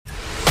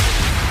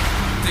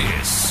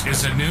This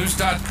is a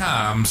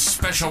News.com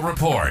special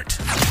report.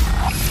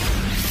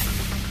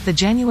 The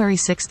January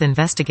 6th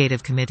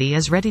Investigative Committee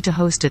is ready to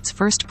host its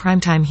first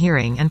primetime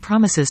hearing and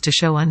promises to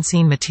show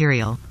unseen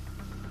material.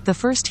 The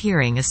first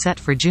hearing is set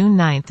for June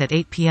 9 at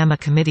 8 p.m. A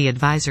committee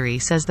advisory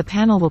says the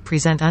panel will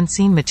present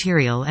unseen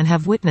material and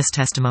have witness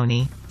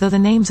testimony, though the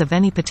names of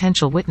any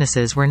potential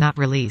witnesses were not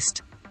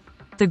released.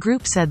 The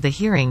group said the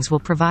hearings will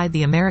provide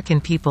the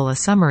American people a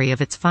summary of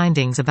its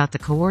findings about the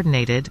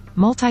coordinated,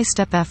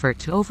 multi-step effort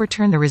to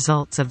overturn the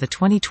results of the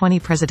 2020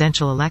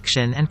 presidential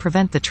election and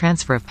prevent the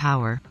transfer of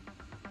power.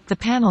 The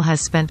panel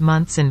has spent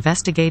months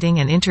investigating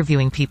and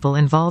interviewing people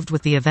involved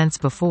with the events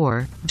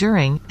before,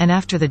 during, and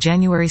after the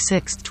January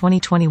 6,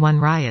 2021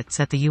 riots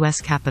at the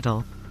U.S.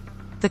 Capitol.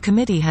 The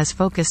committee has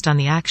focused on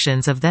the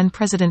actions of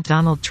then-President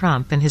Donald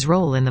Trump and his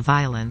role in the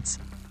violence.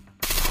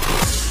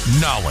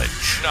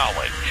 Knowledge.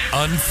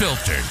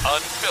 Unfiltered.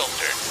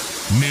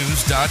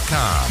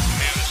 News.com.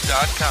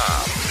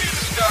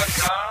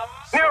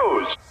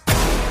 News.